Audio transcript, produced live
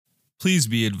Please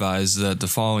be advised that the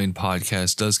following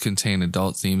podcast does contain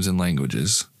adult themes and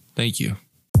languages. Thank you.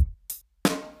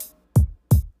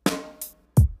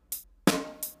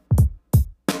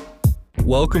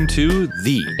 Welcome to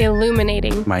the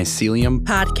Illuminating Mycelium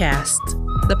Podcast.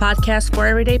 the podcast for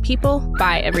everyday people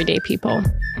by everyday people.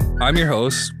 I'm your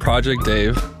host, Project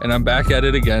Dave, and I'm back at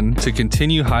it again to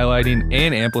continue highlighting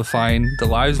and amplifying the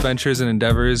lives, ventures, and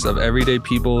endeavors of everyday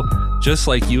people just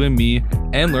like you and me,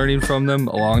 and learning from them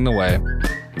along the way.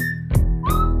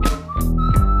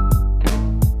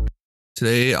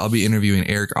 Today, I'll be interviewing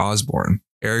Eric Osborne.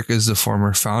 Eric is the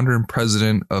former founder and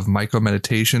president of Myco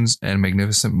Meditations and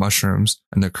Magnificent Mushrooms,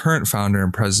 and the current founder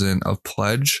and president of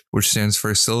Pledge, which stands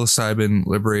for Psilocybin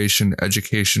Liberation,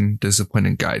 Education, Discipline,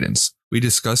 and Guidance. We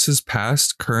discuss his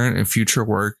past, current, and future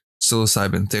work,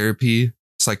 psilocybin therapy,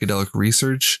 psychedelic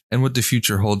research, and what the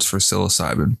future holds for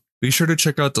psilocybin. Be sure to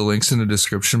check out the links in the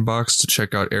description box to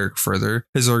check out Eric further.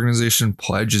 His organization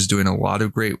Pledge is doing a lot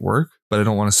of great work, but I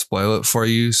don't want to spoil it for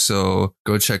you, so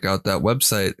go check out that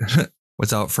website.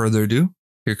 Without further ado,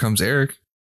 here comes Eric.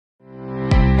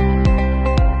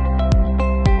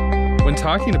 When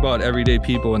talking about everyday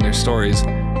people and their stories,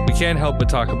 we can't help but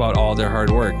talk about all their hard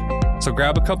work. So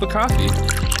grab a cup of coffee.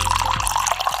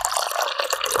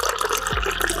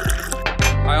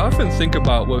 I often think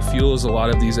about what fuels a lot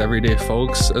of these everyday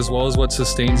folks, as well as what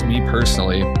sustains me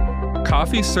personally.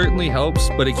 Coffee certainly helps,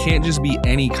 but it can't just be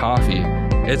any coffee.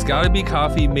 It's got to be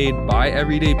coffee made by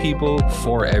everyday people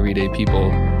for everyday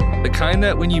people. The kind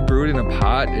that when you brew it in a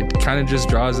pot, it kind of just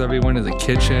draws everyone to the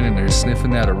kitchen and they're sniffing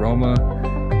that aroma.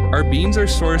 Our beans are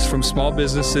sourced from small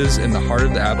businesses in the heart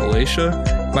of the Appalachia.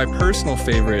 My personal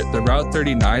favorite, the Route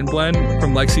 39 blend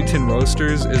from Lexington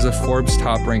Roasters, is a Forbes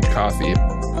top-ranked coffee.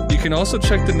 You can also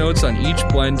check the notes on each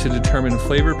blend to determine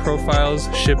flavor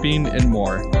profiles, shipping, and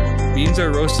more. Beans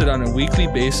are roasted on a weekly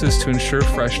basis to ensure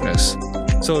freshness.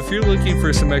 So if you're looking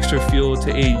for some extra fuel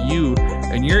to aid you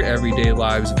in your everyday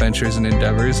lives, ventures, and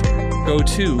endeavors, go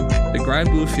to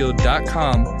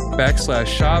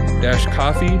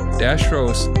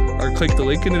thegrindbluefield.com/shop-coffee-roast or click the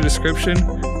link in the description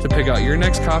to pick out your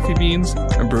next coffee beans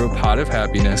and brew a pot of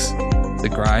happiness. The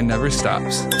grind never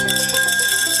stops.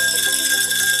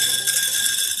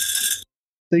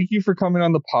 Thank you for coming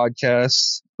on the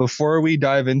podcast. Before we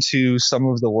dive into some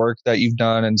of the work that you've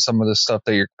done and some of the stuff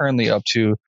that you're currently up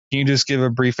to, can you just give a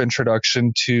brief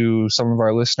introduction to some of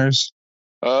our listeners?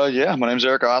 Yeah, my name's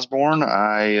Eric Osborne.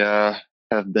 I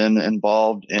have been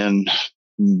involved in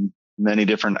many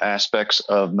different aspects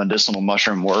of medicinal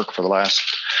mushroom work for the last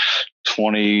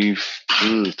 4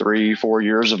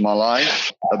 years of my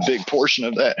life. A big portion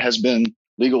of that has been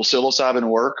legal psilocybin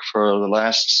work for the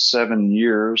last 7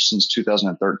 years, since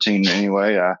 2013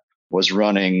 anyway. I was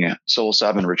running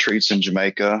psilocybin retreats in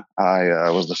Jamaica. I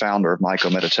was the founder of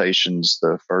Myco Meditations,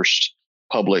 the first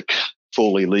public,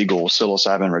 fully legal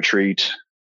psilocybin retreat,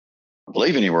 I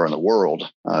believe, anywhere in the world.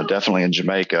 Definitely in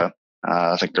Jamaica.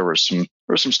 I think there was some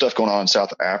stuff going on in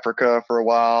South Africa for a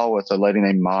while with a lady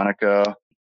named Monica.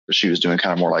 She was doing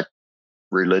kind of more like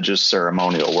religious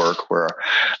ceremonial work,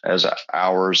 whereas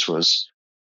ours was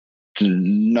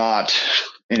not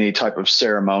any type of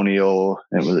ceremonial.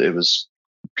 It was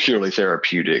purely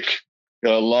therapeutic.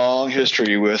 Got a long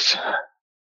history with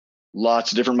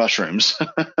lots of different mushrooms.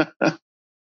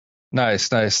 Nice.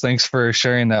 Thanks for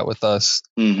sharing that with us.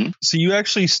 Mm-hmm. So you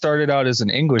actually started out as an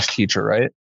English teacher,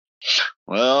 right?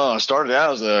 Well, I started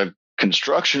out as a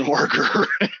construction worker.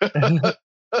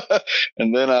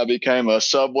 And then I became a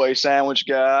Subway sandwich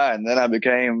guy. And then I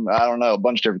became, a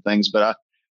bunch of different things. But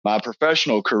my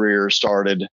professional career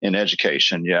started in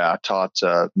education. Yeah, I taught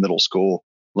middle school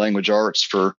language arts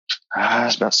for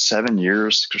it's about 7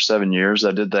 years. For 7 years,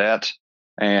 I did that.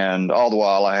 And all the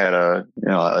while I had a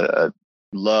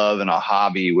love and a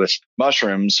hobby with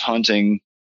mushrooms, hunting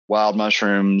wild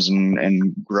mushrooms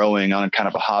and growing on kind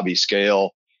of a hobby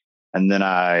scale. And then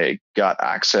I got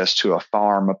access to a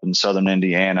farm up in southern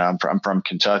Indiana. I'm from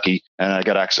Kentucky, and I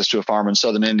got access to a farm in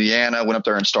southern Indiana. Went up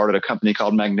there and started a company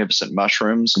called Magnificent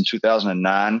Mushrooms in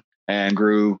 2009 and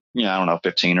grew,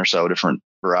 15 or so different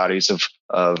varieties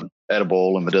of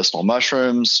edible and medicinal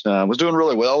mushrooms. Was doing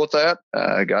really well with that.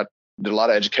 Did a lot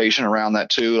of education around that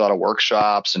too, a lot of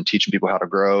workshops and teaching people how to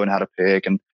grow and how to pick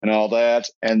and all that.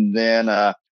 And then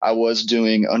I was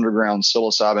doing underground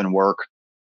psilocybin work.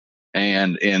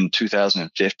 And in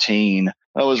 2015,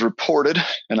 I was reported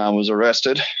and I was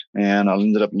arrested, and I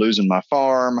ended up losing my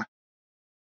farm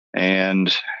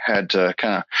and had to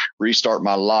kind of restart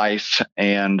my life.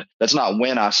 And that's not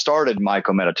when I started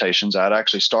Myco Meditations. I had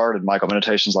actually started Myco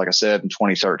Meditations, like I said, in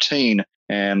 2013,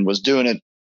 and was doing it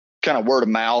kind of word of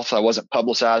mouth. I wasn't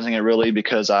publicizing it really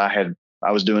because I had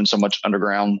I was doing so much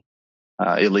underground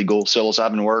illegal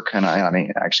psilocybin work. And I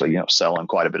mean, actually, selling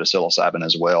quite a bit of psilocybin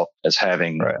as well as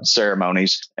having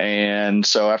ceremonies. And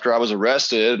so after I was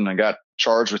arrested and I got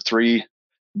charged with 3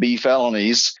 B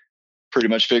felonies, pretty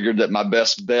much figured that my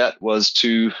best bet was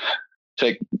to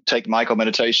take Myco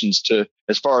Meditations to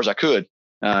as far as I could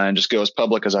and just go as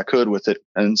public as I could with it.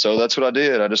 And so that's what I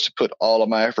did. I just put all of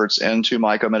my efforts into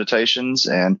Myco Meditations,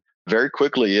 and very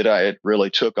quickly it really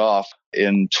took off.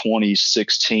 In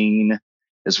 2016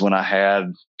 is when I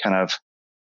had kind of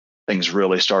things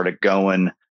really started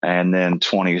going. And then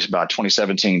about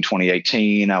 2017,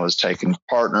 2018, I was taking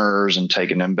partners and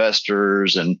taking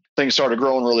investors, and things started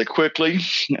growing really quickly.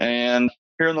 And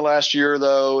here in the last year,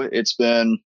 though, it's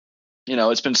been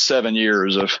 7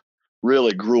 years of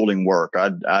really grueling work.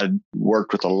 I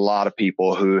worked with a lot of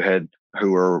people who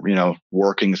were,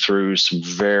 working through some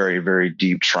very, very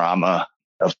deep trauma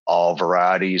of all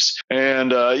varieties.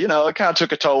 And, it kind of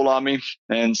took a toll on me.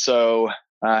 And so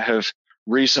I have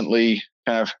recently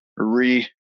kind of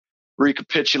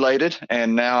recapitulated,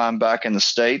 and now I'm back in the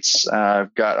States. I've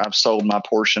sold my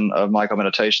portion of Myco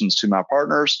Meditations to my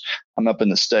partners. I'm up in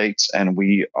the States, and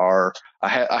I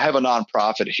have a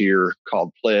nonprofit here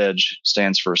called Pledge,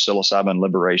 stands for Psilocybin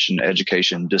Liberation,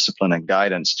 Education, Discipline, and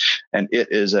Guidance. And it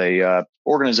is a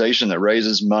organization that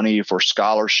raises money for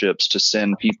scholarships to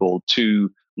send people to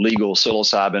legal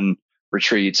psilocybin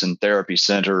retreats and therapy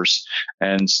centers.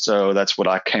 And so that's what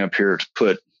I came up here to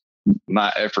put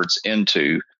my efforts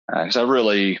into. Because I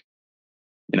really,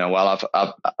 while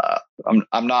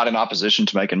I'm not in opposition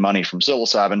to making money from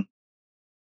psilocybin,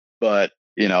 but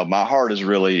my heart is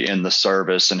really in the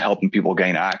service and helping people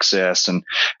gain access and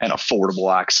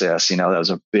affordable access. That was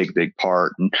a big, big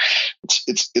part. And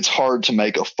it's hard to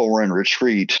make a foreign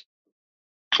retreat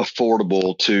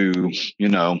affordable to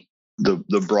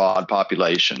the broad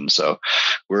population. So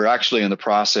we're actually in the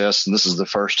process, and this is the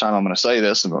first time I'm going to say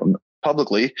this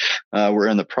publicly, we're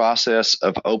in the process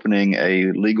of opening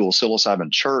a legal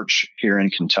psilocybin church here in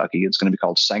Kentucky. It's going to be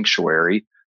called Sanctuary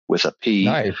with a P.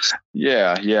 Nice.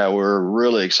 Yeah. We're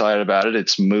really excited about it.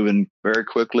 It's moving very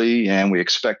quickly, and we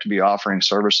expect to be offering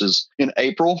services in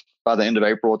April, by the end of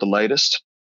April at the latest.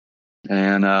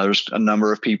 And there's a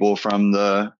number of people from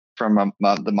the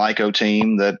Myco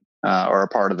team that are a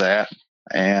part of that,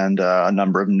 and a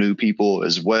number of new people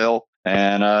as well.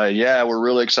 And we're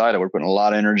really excited. We're putting a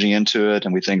lot of energy into it,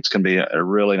 and we think it's going to be a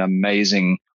really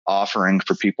amazing offering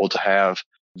for people to have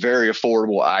very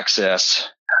affordable access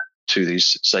to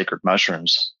these sacred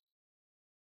mushrooms.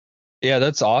 Yeah,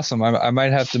 that's awesome. I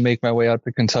might have to make my way out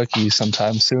to Kentucky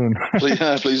sometime soon.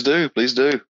 Please do. Please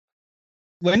do.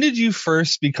 When did you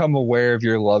first become aware of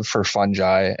your love for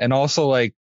fungi? And also,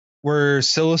 were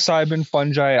psilocybin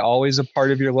fungi always a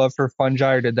part of your love for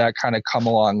fungi, or did that kind of come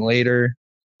along later?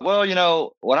 Well,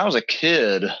 when I was a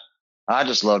kid, I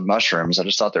just loved mushrooms. I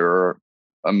just thought they were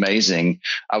amazing.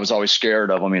 I was always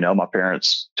scared of them. My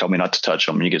parents told me not to touch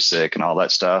them. You get sick and all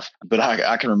that stuff. But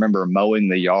I can remember mowing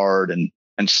the yard and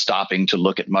stopping to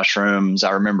look at mushrooms.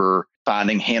 I remember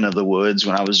finding hen of the woods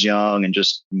when I was young and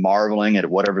just marveling at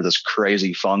whatever this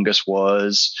crazy fungus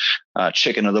was.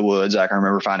 Chicken of the woods. I can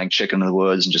remember finding chicken of the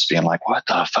woods and just being like, what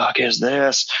the fuck is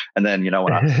this? And then,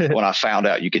 when I found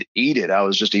out you could eat it, I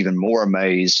was just even more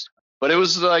amazed. But it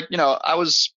was like, I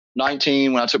was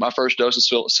 19 when I took my first dose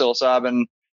of psilocybin.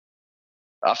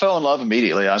 I fell in love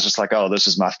immediately. I was just like, oh, this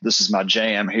is my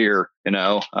jam here.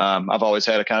 I've always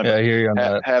had a kind of, I hear you on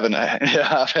that.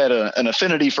 I've had an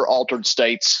affinity for altered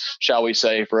states, shall we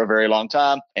say, for a very long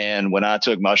time. And when I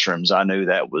took mushrooms, I knew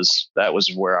that was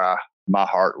where my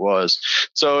heart was.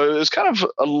 So it was kind of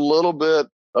a little bit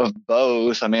of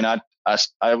both. I mean, I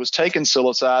was taking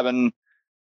psilocybin.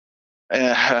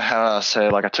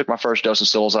 I took my first dose of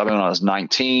psilocybin when I was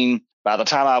 19. By the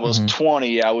time I was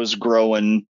 20, I was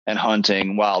growing and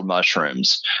hunting wild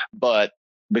mushrooms. But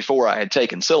before I had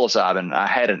taken psilocybin, I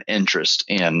had an interest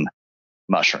in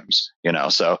mushrooms,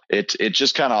 so it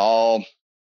just kind of all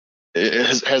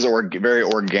has very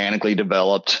organically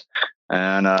developed.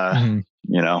 And,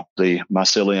 the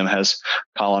mycelium has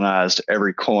colonized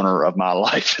every corner of my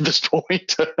life at this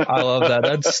point. I love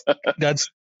that. That's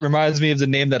reminds me of the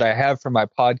name that I have for my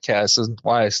podcast. Is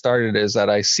why I started, is that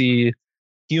I see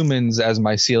humans as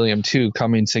mycelium too,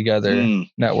 coming together,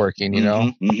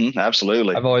 networking,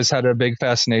 Absolutely. I've always had a big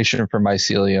fascination for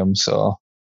mycelium. So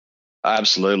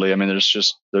absolutely. I mean, there's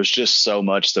just so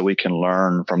much that we can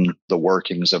learn from the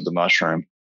workings of the mushroom.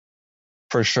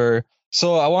 For sure.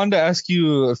 So I wanted to ask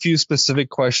you a few specific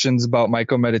questions about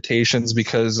Myco Meditations,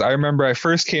 because I remember I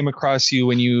first came across you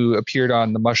when you appeared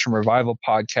on the Mushroom Revival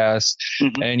podcast,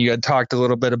 and you had talked a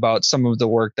little bit about some of the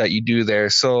work that you do there.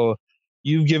 So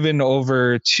you've given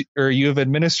you have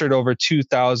administered over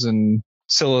 2,000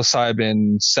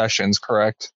 psilocybin sessions,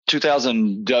 correct?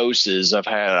 2,000 doses.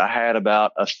 I had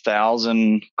about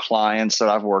 1,000 clients that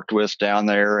I've worked with down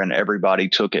there, and everybody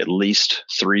took at least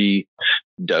 3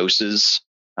 doses.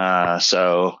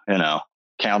 So,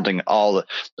 counting all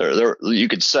you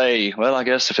could say, well, I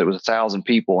guess if it was 1,000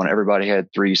 people and everybody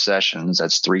had 3 sessions,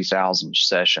 that's 3,000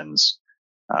 sessions.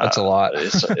 That's a lot.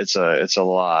 It's a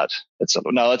lot.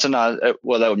 No, it's not.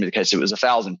 Well, that would be the case. It was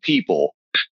 1,000 people.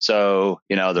 So,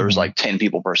 there was like 10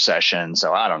 people per session.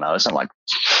 So I don't know. It's not like,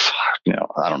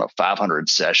 500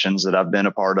 sessions that I've been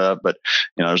a part of, but,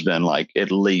 there's been like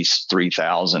at least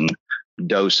 3,000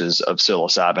 doses of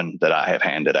psilocybin that I have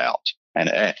handed out,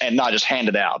 and not just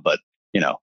handed out, but,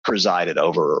 presided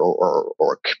over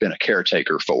or been a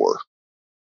caretaker for.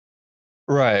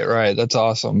 Right. That's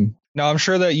awesome. Now, I'm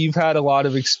sure that you've had a lot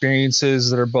of experiences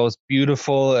that are both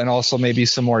beautiful and also maybe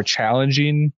some more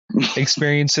challenging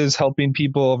experiences helping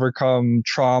people overcome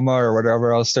trauma or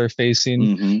whatever else they're facing.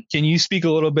 Mm-hmm. Can you speak a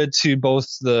little bit to both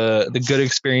the good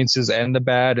experiences and the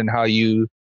bad and how you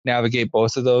navigate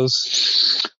both of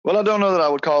those? Well, I don't know that I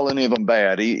would call any of them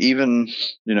bad. Even,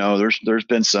 there's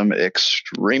been some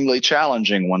extremely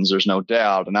challenging ones, there's no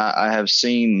doubt. And I have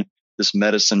seen this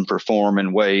medicine perform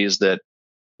in ways that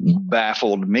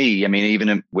baffled me. I mean,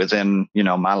 even within,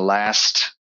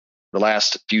 the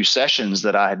last few sessions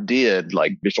that I did,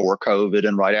 like before COVID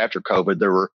and right after COVID,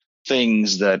 there were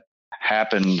things that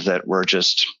happened that were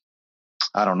just,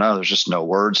 I don't know, there's just no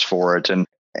words for it. And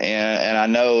I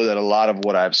know that a lot of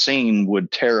what I've seen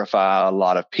would terrify a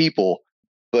lot of people,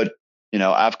 but,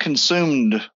 I've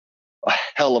consumed a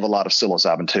hell of a lot of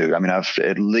psilocybin too. I mean, I've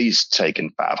at least taken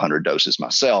 500 doses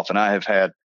myself, and I have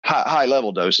had high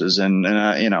level doses, and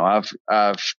I've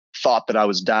thought that I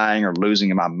was dying or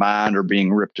losing my mind or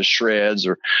being ripped to shreds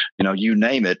or, you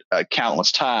name it,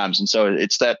 countless times. And so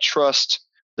it's that trust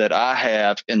that I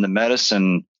have in the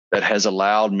medicine that has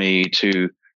allowed me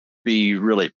to be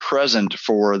really present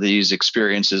for these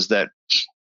experiences that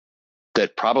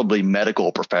probably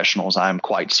medical professionals, I'm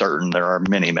quite certain there are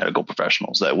many medical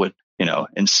professionals that would,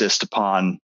 insist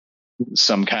upon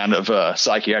some kind of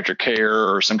psychiatric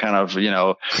care or some kind of,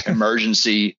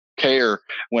 emergency care,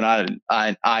 when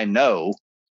I know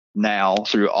now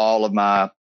through all of my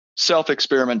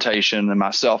self-experimentation and my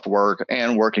self-work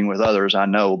and working with others, I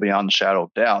know beyond the shadow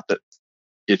of doubt that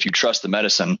if you trust the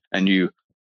medicine and you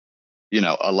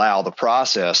allow the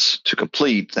process to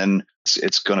complete, then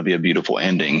it's going to be a beautiful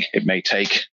ending. It may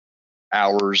take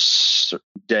hours,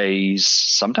 days,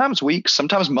 sometimes weeks,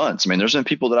 sometimes months. I mean, there's been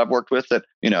people that I've worked with that,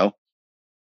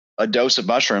 a dose of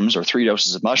mushrooms or 3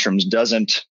 doses of mushrooms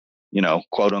doesn't,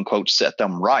 quote unquote, set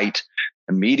them right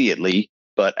immediately.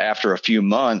 But after a few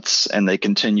months, and they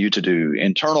continue to do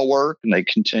internal work and they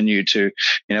continue to,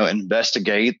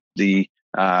 investigate the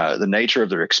nature of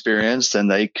their experience, then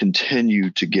they continue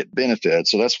to get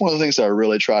benefits. So that's one of the things that I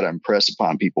really try to impress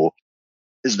upon people,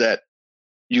 is that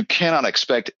you cannot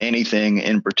expect anything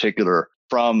in particular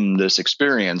from this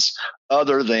experience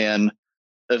other than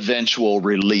eventual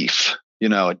relief.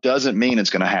 It doesn't mean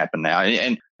it's going to happen now.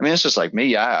 And I mean, it's just like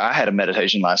me. I had a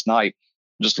meditation last night,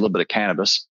 just a little bit of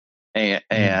cannabis.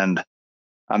 And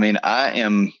I mean,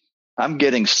 I'm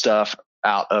getting stuff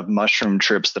out of mushroom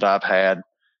trips that I've had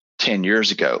 10 years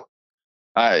ago.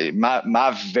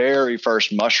 My very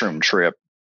first mushroom trip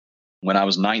when I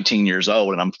was 19 years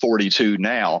old, and I'm 42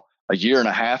 now, a year and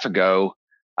a half ago,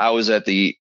 I was at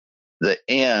the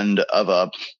end of a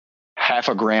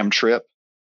 0.5 gram trip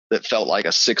that felt like a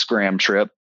 6-gram trip.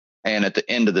 And at the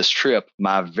end of this trip,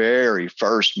 my very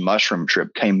first mushroom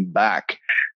trip came back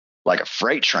like a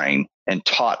freight train and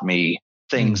taught me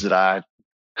things that I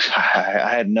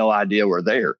had no idea were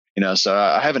there. So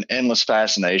I have an endless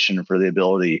fascination for the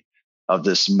ability of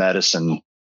this medicine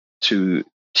to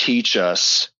teach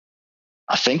us,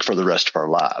 I think, for the rest of our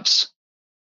lives.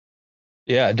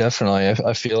 Yeah, definitely.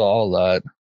 I feel all that.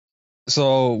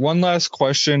 So one last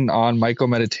question on Myco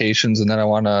Meditations, and then I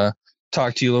want to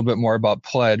talk to you a little bit more about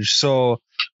Pledge. So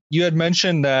you had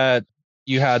mentioned that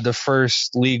you had the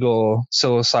first legal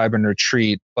psilocybin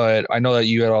retreat, but I know that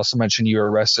you had also mentioned you were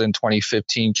arrested in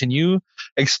 2015. Can you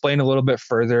explain a little bit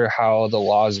further how the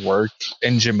laws work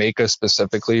in Jamaica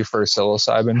specifically for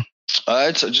psilocybin?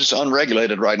 It's just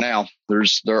unregulated right now.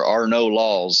 There are no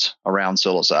laws around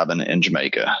psilocybin in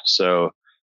Jamaica. So,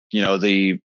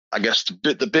 I guess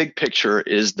the big picture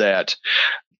is that,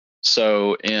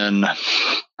 so in, I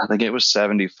think it was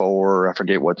 74, I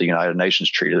forget what the United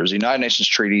Nations Treaty, there's the United Nations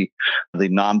Treaty, the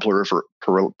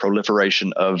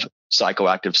non-proliferation of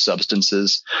psychoactive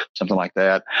substances, something like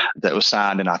that, that was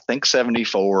signed in, I think,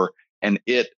 74. And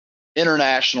it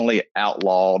internationally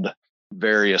outlawed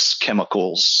various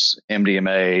chemicals,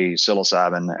 MDMA,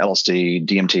 psilocybin, LSD,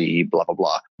 DMT, blah, blah,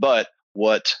 blah. But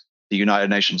what the United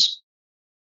Nations,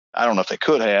 I don't know if they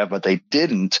could have, but they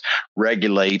didn't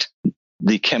regulate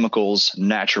the chemicals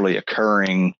naturally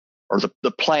occurring, or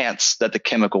the plants that the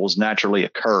chemicals naturally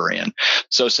occur in.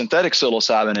 So synthetic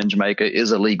psilocybin in Jamaica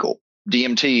is illegal.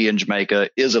 DMT in Jamaica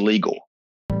is illegal.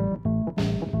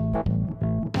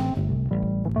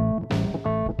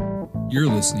 You're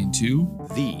listening to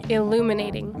The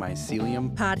Illuminating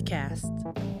Mycelium. Podcast.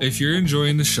 If you're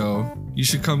enjoying the show, you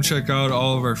should come check out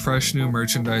all of our fresh new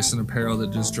merchandise and apparel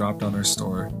that just dropped on our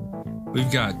store.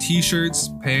 We've got t-shirts,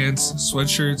 pants,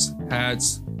 sweatshirts,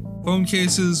 hats, phone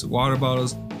cases, water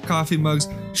bottles, coffee mugs,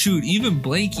 shoot, even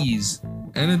blankies,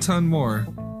 and a ton more.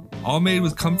 All made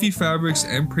with comfy fabrics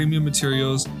and premium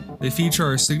materials. They feature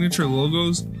our signature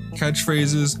logos,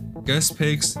 catchphrases, guest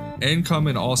pics, and come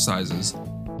in all sizes.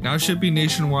 Now shipping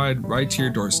nationwide right to your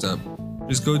doorstep.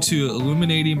 Just go to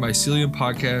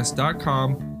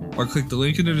illuminatingmyceliumpodcast.com or click the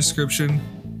link in the description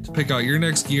to pick out your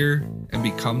next gear and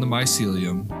become the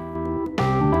mycelium.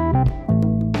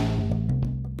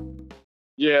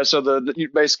 Yeah, so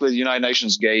basically the United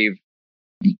Nations gave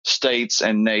states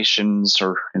and nations,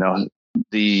 or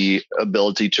the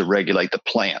ability to regulate the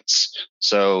plants.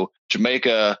 So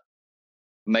Jamaica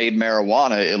made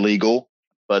marijuana illegal,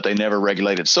 but they never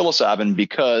regulated psilocybin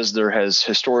because there has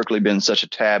historically been such a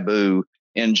taboo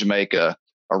in Jamaica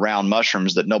around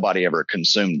mushrooms that nobody ever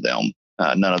consumed them.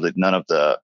 None of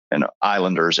the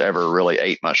islanders ever really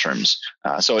ate mushrooms.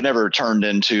 So it never turned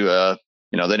into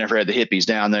they never had the hippies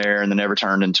down there, and they never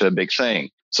turned into a big thing.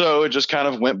 So it just kind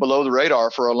of went below the radar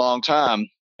for a long time.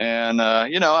 And,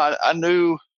 I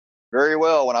knew very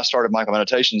well when I started Michael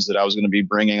Meditations that I was going to be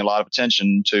bringing a lot of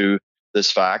attention to this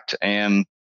fact. And,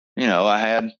 I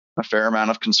had a fair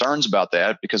amount of concerns about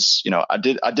that because,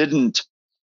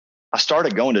 I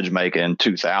started going to Jamaica in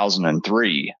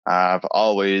 2003. I've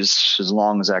always, as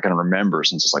long as I can remember,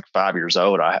 since it's like 5 years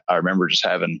old, I remember just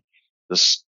having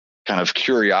this kind of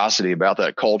curiosity about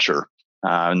that culture.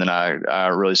 And then I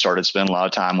really started spending a lot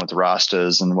of time with the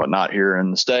Rastas and whatnot here in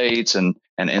the States, and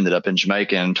ended up in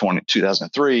Jamaica in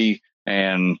 2003.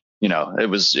 And, it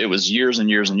was years and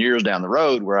years and years down the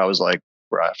road where I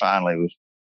finally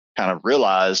kind of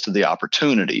realized the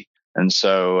opportunity. And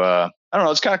so, I don't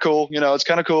know, it's kind of cool. It's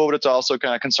kind of cool, but it's also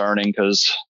kind of concerning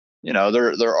because,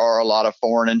 there are a lot of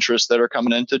foreign interests that are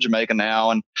coming into Jamaica now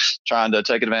and trying to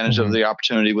take advantage of the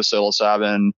opportunity with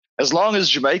psilocybin. As long as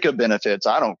Jamaica benefits,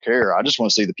 I don't care. I just want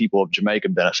to see the people of Jamaica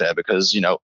benefit because,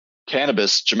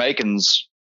 cannabis, Jamaicans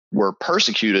were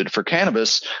persecuted for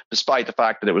cannabis, despite the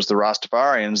fact that it was the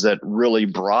Rastafarians that really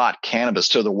brought cannabis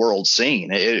to the world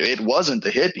scene. It wasn't the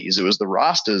hippies. It was the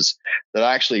Rastas that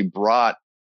actually brought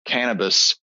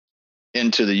cannabis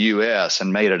into the U.S.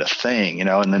 and made it a thing,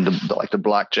 and then the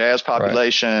black jazz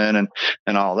population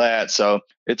and all that. So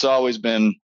it's always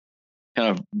been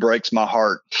kind of breaks my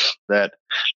heart that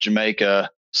Jamaica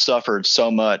suffered so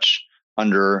much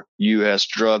under U.S.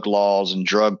 drug laws and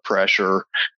drug pressure.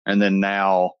 And then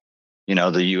now,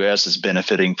 the U.S. is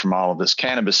benefiting from all of this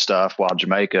cannabis stuff while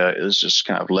Jamaica is just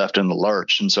kind of left in the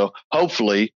lurch. And so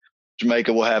hopefully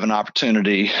Jamaica will have an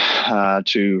opportunity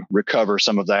to recover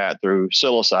some of that through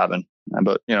psilocybin.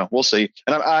 But, we'll see.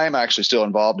 And I am actually still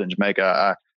involved in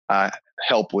Jamaica. I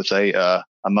help with a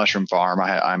mushroom farm.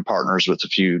 I'm partners with a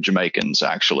few Jamaicans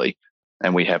actually,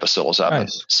 and we have a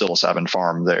psilocybin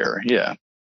farm there. Yeah.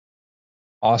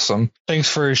 Awesome. Thanks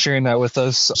for sharing that with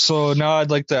us. So now I'd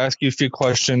like to ask you a few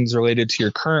questions related to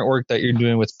your current work that you're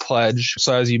doing with Pledge.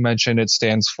 So as you mentioned, it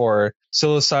stands for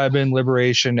Psilocybin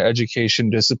Liberation, Education,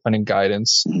 Discipline, and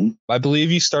Guidance. Mm-hmm. I believe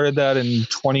you started that in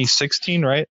 2016,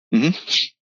 right? Mm-hmm.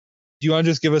 Do you want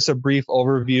to just give us a brief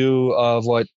overview of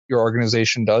what your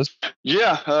organization does?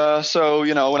 Yeah. So,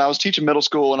 when I was teaching middle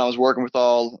school and I was working with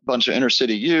a bunch of inner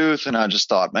city youth, and I just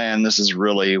thought, man, this is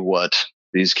really what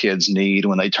these kids need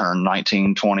when they turn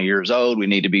 19, 20 years old. We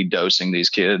need to be dosing these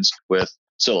kids with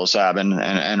psilocybin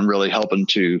and really helping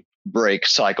to break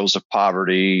cycles of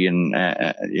poverty and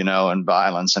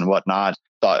violence and whatnot.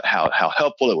 Thought how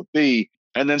helpful it would be.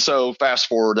 And then so fast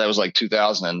forward, that was like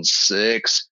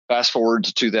 2006. Fast forward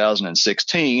to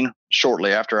 2016,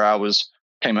 shortly after I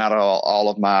came out of all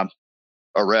of my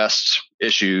arrest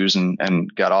issues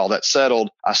and got all that settled,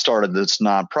 I started this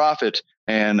nonprofit.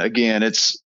 And again,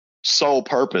 its sole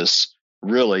purpose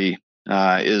really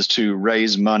is to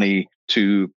raise money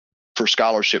for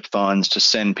scholarship funds to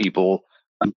send people,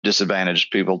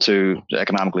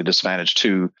 economically disadvantaged,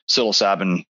 to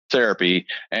psilocybin therapy.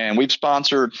 And we've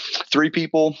sponsored 3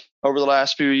 people over the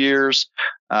last few years.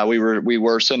 We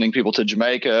were sending people to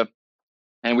Jamaica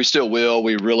and we still will.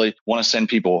 We really want to send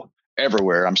people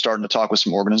everywhere. I'm starting to talk with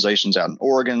some organizations out in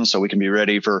Oregon so we can be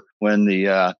ready for when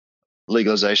the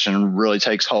legalization really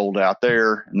takes hold out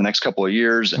there in the next couple of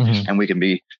years, and we can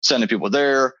be sending people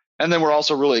there. And then we're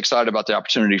also really excited about the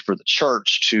opportunity for the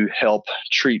church to help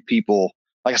treat people,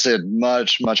 like I said,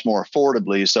 much, much more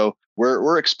affordably. So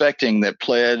we're expecting that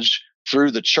Pledge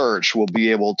through the church will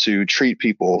be able to treat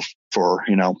people for,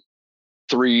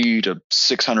 $300 to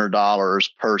 $600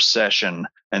 per session.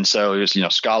 And so it's,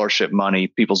 scholarship money,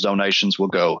 people's donations will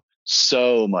go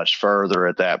so much further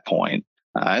at that point.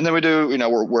 And then we do,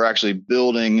 we're actually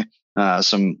building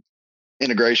some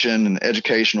integration and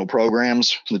educational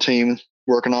programs the team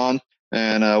working on.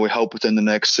 And we hope within the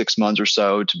next 6 months or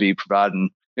so to be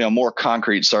providing, more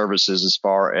concrete services as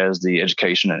far as the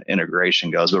education and integration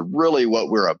goes. But really what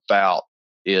we're about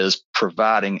is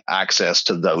providing access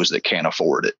to those that can't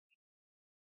afford it.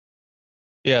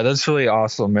 Yeah, that's really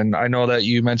awesome. And I know that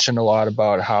you mentioned a lot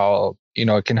about how,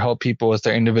 it can help people with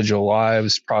their individual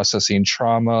lives, processing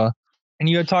trauma. And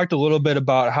you had talked a little bit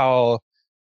about how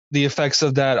the effects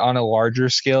of that on a larger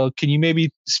scale. Can you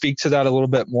maybe speak to that a little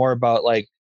bit more about, like,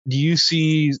 do you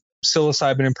see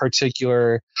psilocybin in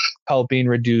particular helping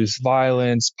reduce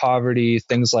violence, poverty,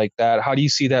 things like that? How do you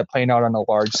see that playing out on a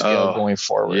large scale going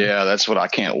forward? Yeah, that's what I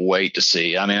can't wait to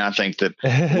see. I mean, I think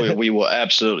that we will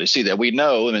absolutely see that. We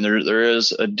know, there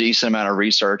is a decent amount of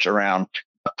research around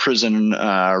prison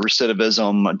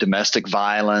recidivism, domestic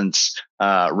violence,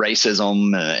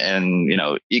 racism,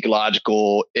 and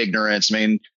ecological ignorance.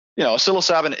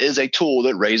 Psilocybin is a tool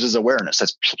that raises awareness.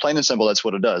 That's plain and simple. That's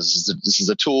what it does. This is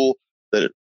a tool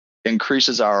that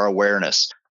increases our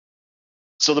awareness.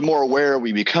 So the more aware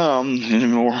we become, the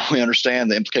more we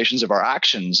understand the implications of our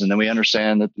actions, and then we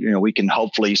understand that we can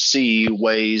hopefully see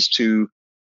ways to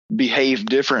behave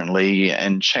differently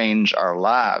and change our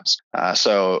lives.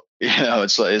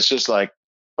 It's just like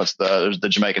what's the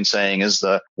Jamaican saying is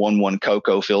the 1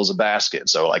 cocoa fills a basket.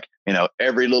 So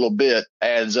every little bit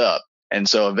adds up. And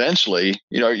so eventually,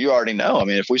 you already know.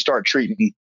 If we start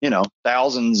treating,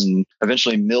 thousands and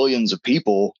eventually millions of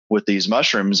people with these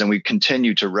mushrooms, and we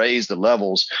continue to raise the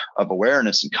levels of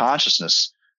awareness and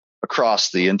consciousness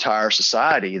across the entire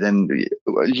society, then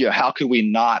how could we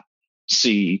not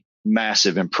see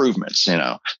massive improvements?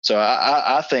 So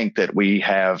I think that we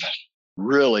have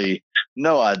really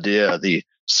no idea the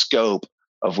scope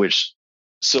of which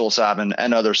psilocybin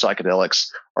and other psychedelics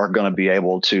are going to be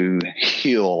able to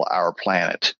heal our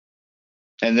planet.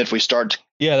 And if we start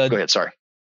go ahead, sorry.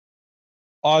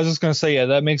 I was just going to say, yeah,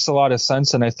 that makes a lot of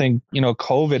sense. And I think,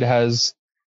 COVID has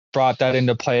brought that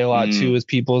into play a lot too with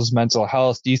people's mental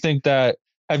health. Do you think that,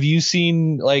 have you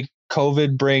seen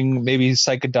COVID bring maybe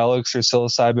psychedelics or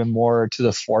psilocybin more to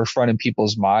the forefront in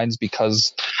people's minds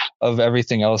because of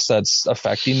everything else that's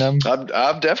affecting them?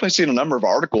 I've definitely seen a number of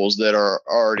articles that are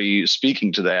already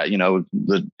speaking to that.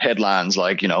 The headlines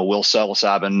like, will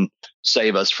psilocybin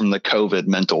save us from the COVID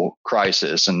mental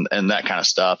crisis and that kind of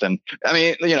stuff. And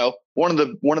one of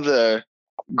the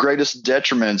greatest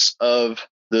detriments of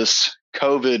this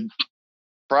COVID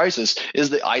crisis is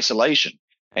the isolation.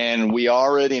 And we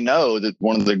already know that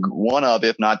one of,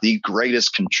 if not the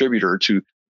greatest contributor to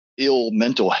ill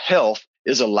mental health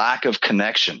is a lack of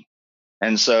connection.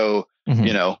 And so,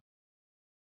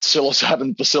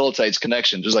 psilocybin facilitates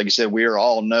connection. Just like you said, we are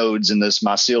all nodes in this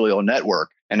mycelial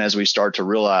network. And as we start to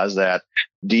realize that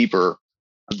deeper,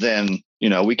 then,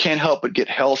 we can't help but get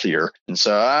healthier. And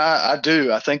so I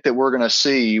think that we're going to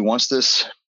see, once this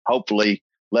hopefully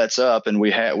lets up and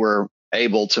we're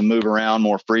able to move around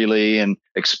more freely and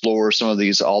explore some of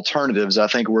these alternatives, I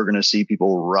think we're going to see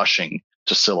people rushing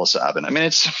to psilocybin.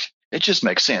 It just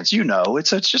makes sense.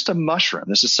 It's just a mushroom.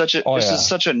 This is such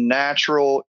a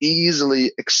natural,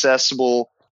 easily accessible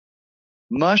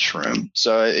mushroom.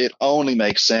 So it only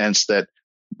makes sense that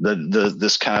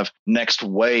this kind of next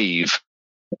wave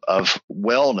of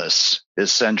wellness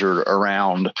is centered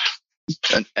around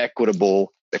an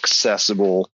equitable,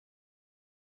 accessible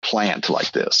plant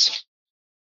like this.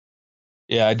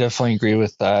 Yeah, I definitely agree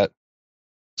with that.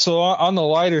 So on the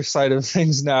lighter side of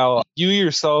things now, you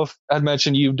yourself had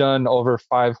mentioned you've done over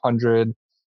 500,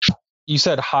 you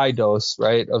said high dose,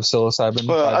 right, of psilocybin?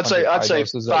 Well, I'd say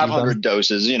 500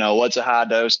 doses. What's a high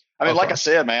dose? Like I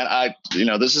said, man,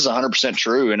 this is 100%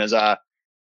 true. And as I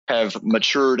have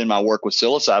matured in my work with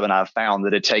psilocybin, I've found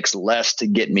that it takes less to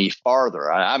get me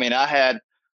farther. I had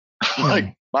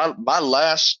my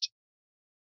last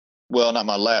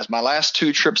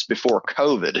 2 trips before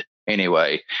COVID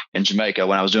anyway, in Jamaica,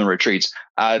 when I was doing retreats,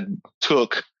 I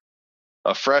took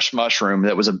a fresh mushroom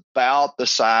that was about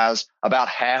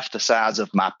half the size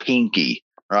of my pinky,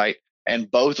 right?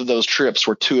 And both of those trips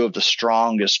were two of the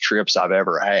strongest trips I've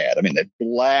ever had. I mean, they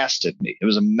blasted me. It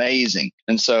was amazing.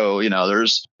 And so,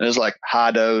 there's like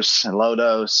high dose and low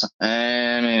dose.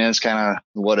 And I mean, it's kind of,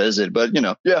 what is it? But,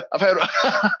 yeah, I've had,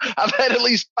 I've had at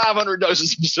least 500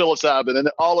 doses of psilocybin,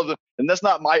 and all of them. And that's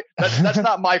not that's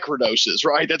not microdoses,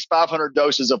 right? That's 500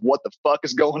 doses of what the fuck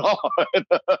is going on.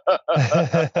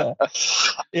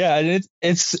 Yeah. And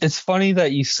it's funny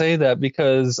that you say that,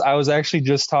 because I was actually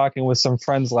just talking with some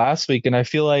friends last week, and I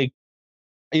feel like,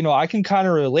 I can kind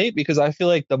of relate, because I feel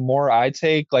like the more I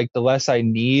take, like the less I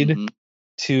need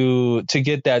to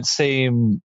get that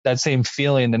same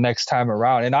feeling the next time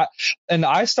around. And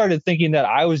I started thinking that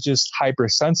I was just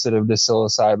hypersensitive to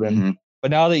psilocybin. But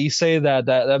now that you say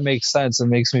that makes sense. It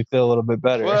makes me feel a little bit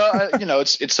better. Well,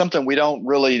 it's something we don't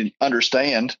really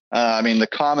understand. I mean, the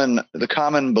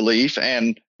common belief,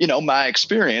 and my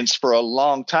experience for a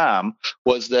long time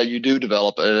was that you do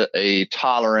develop a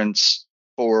tolerance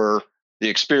for the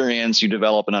experience. You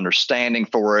develop an understanding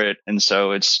for it, and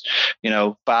so it's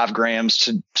 5 grams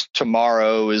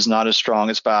tomorrow is not as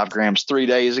strong as 5 grams 3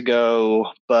 days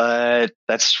ago, but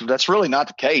that's really not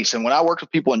the case. And when I worked with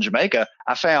people in Jamaica,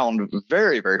 I found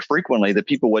very, very frequently that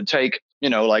people would take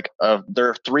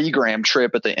their 3 gram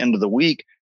trip at the end of the week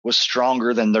was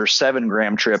stronger than their 7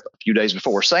 gram trip a few days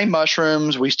before. Same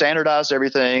mushrooms, we standardized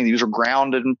everything. These were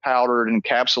grounded and powdered and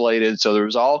encapsulated, so there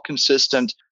was all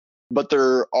consistent. But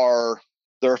there are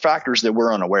factors that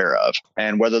we're unaware of,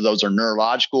 and whether those are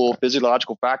neurological,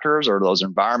 physiological factors or those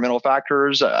environmental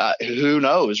factors, who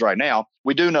knows right now.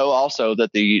 We do know also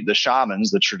that the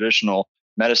shamans, the traditional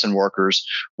medicine workers,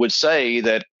 would say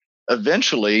that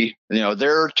eventually,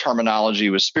 their terminology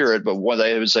was spirit, but what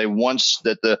they would say, once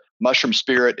that the mushroom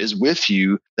spirit is with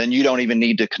you, then you don't even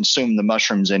need to consume the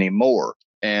mushrooms anymore.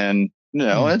 And,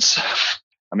 it's,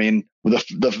 I mean,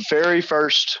 the very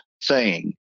first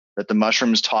thing that the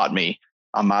mushrooms taught me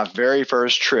on my very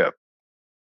first trip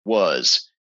was,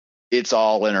 it's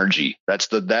all energy. That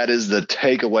is the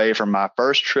takeaway from my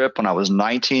first trip when I was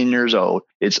 19 years old.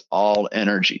 It's all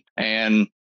energy. And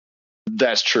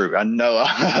that's true. I know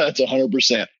that's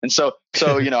 100%. And so,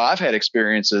 I've had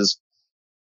experiences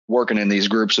working in these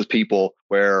groups with people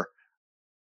where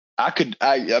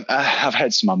I've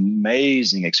had some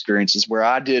amazing experiences where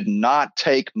I did not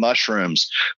take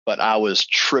mushrooms, but I was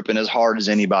tripping as hard as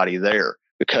anybody there,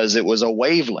 because it was a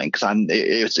wavelength.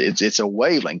 It's a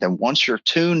wavelength. And once you're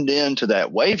tuned into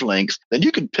that wavelength, then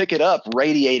you can pick it up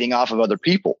radiating off of other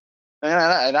people.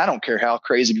 And I don't care how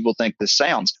crazy people think this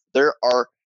sounds. There are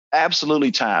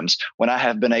absolutely times when I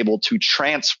have been able to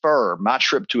transfer my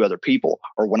trip to other people,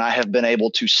 or when I have been able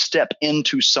to step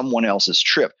into someone else's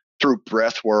trip through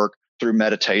breath work, through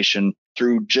meditation,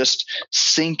 through just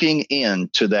sinking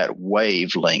into that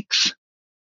wavelength.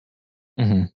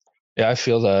 Mm-hmm. Yeah, I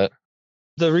feel that.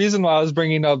 The reason why I was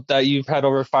bringing up that you've had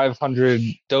over 500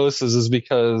 doses is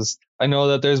because I know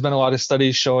that there's been a lot of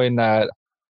studies showing that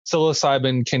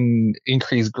psilocybin can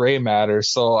increase gray matter.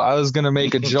 So I was going to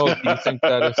make a joke. Do you think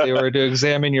that if they were to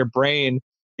examine your brain,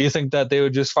 do you think that they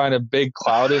would just find a big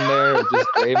cloud in there, or just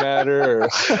gray matter,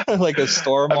 or like a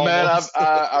storm? Man,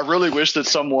 I really wish that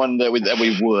someone that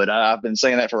we would. I've been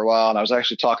saying that for a while, and I was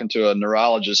actually talking to a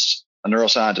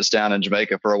neuroscientist down in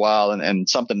Jamaica for a while, and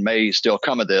something may still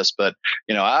come of this. But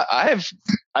I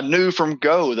knew from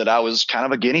go that I was kind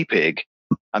of a guinea pig.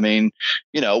 I mean,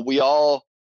 we all.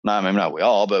 I mean, not we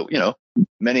all, but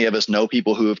many of us know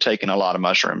people who have taken a lot of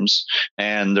mushrooms,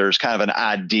 and there's kind of an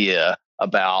idea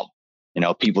about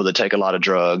people that take a lot of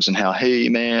drugs and how, hey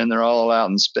man, they're all out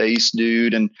in space,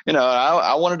 dude. And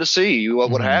I wanted to see what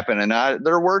would happen, and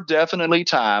there were definitely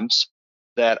times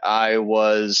that I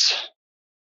was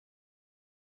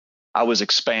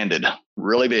expanded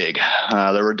really big.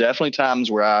 There were definitely times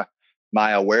where I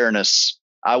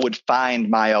would find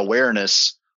my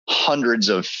awareness hundreds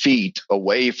of feet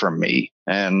away from me.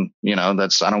 And, I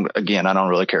don't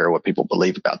really care what people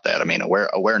believe about that. I mean,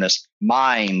 awareness,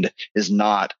 mind is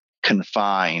not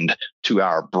confined to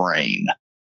our brain,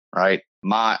 right?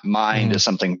 My mind is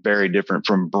something very different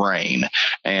from brain.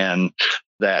 And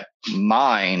that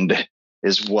mind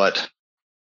is what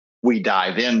we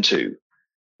dive into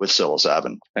with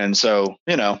psilocybin. And so,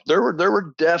 there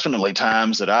were definitely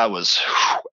times that I was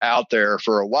out there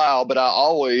for a while, but I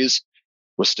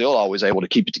was still always able to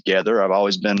keep it together. I've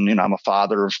always been, I'm a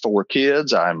father of 4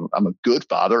 kids. I'm a good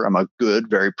father. I'm a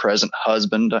good, very present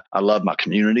husband. I love my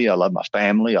community. I love my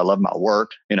family. I love my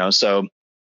work. So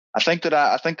I think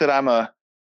that I'm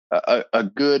a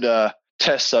good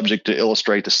test subject to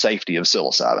illustrate the safety of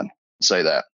psilocybin. Say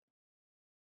that.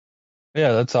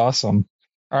 Yeah, that's awesome.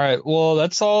 All right. Well,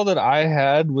 that's all that I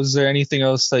had. Was there anything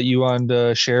else that you wanted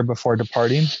to share before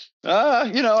departing? I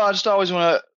just always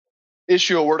want to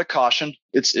issue a word of caution.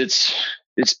 It's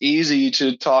easy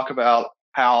to talk about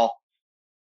how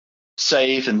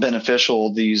safe and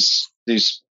beneficial these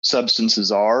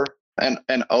substances are, and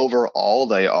overall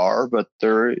they are, but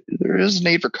there is a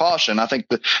need for caution. I think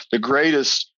the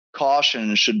greatest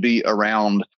caution should be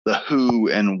around the who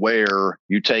and where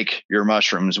you take your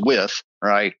mushrooms with,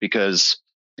 right? Because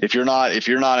if you're not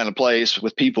in a place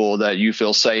with people that you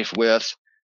feel safe with,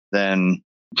 then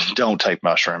don't take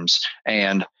mushrooms.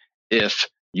 And if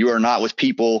you are not with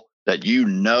people that you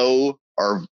know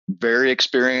are very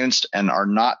experienced and are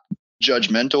not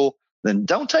judgmental, then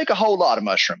don't take a whole lot of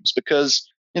mushrooms, because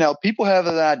people have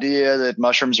an idea that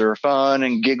mushrooms are fun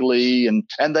and giggly,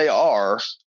 and they are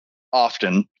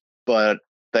often, but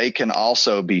they can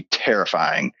also be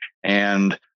terrifying.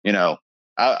 And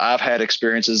I've had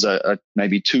experiences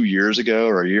maybe 2 years ago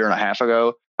or a year and a half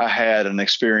ago. I had an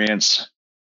experience,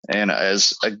 and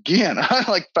as again,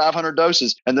 like 500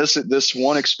 doses, and this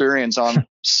one experience on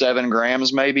 7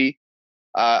 grams, maybe,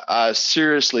 I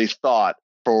seriously thought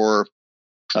for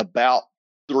about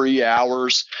 3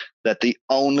 hours that the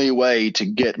only way to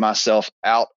get myself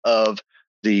out of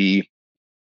the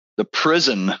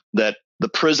prison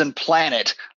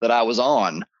planet that I was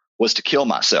on was to kill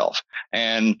myself.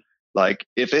 And like,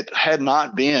 if it had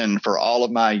not been for all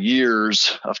of my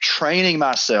years of training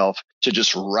myself to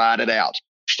just ride it out,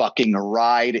 fucking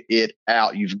ride it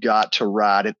out. You've got to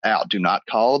ride it out. Do not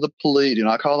call the police. Do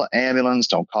not call the ambulance.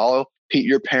 Don't call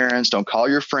your parents. Don't call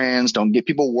your friends. Don't get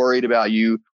people worried about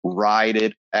you. Ride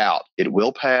it out. It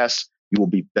will pass. You will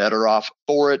be better off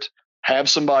for it. Have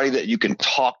somebody that you can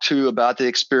talk to about the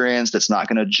experience that's not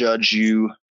going to judge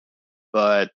you.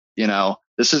 But,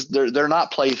 they're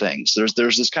not playthings.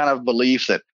 There's this kind of belief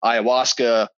that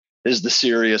ayahuasca is the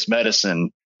serious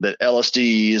medicine, that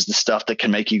LSD is the stuff that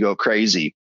can make you go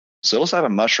crazy.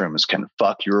 Psilocybin mushrooms can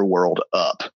fuck your world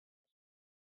up.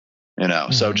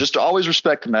 So just always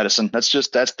respect the medicine. That's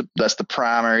the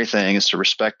primary thing, is to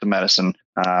respect the medicine,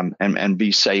 and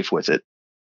be safe with it.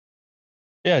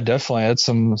 Yeah, definitely. That's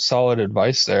some solid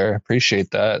advice there. Appreciate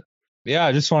that. Yeah,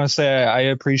 I just want to say I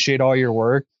appreciate all your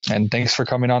work, and thanks for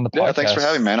coming on the podcast. Yeah, thanks for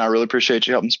having me, man. I really appreciate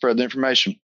you helping spread the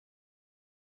information.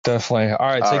 Definitely. All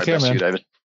right, take care, man. You, David.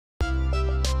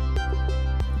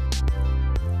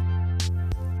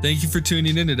 Thank you for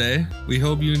tuning in today. We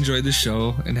hope you enjoyed the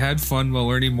show and had fun while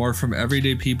learning more from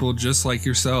everyday people just like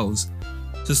yourselves.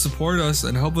 To support us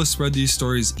and help us spread these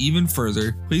stories even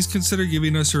further, please consider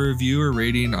giving us a review or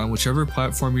rating on whichever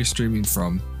platform you're streaming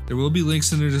from. There will be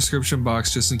links in the description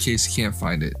box just in case you can't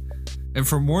find it. And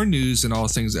for more news and all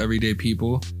things everyday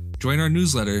people, join our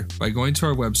newsletter by going to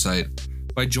our website.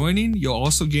 By joining, you'll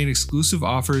also gain exclusive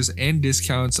offers and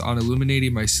discounts on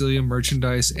Illuminating Mycelium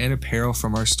merchandise and apparel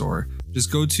from our store.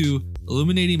 Just go to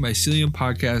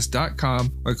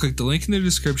illuminatingmyceliumpodcast.com or click the link in the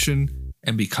description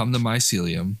and become the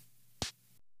Mycelium.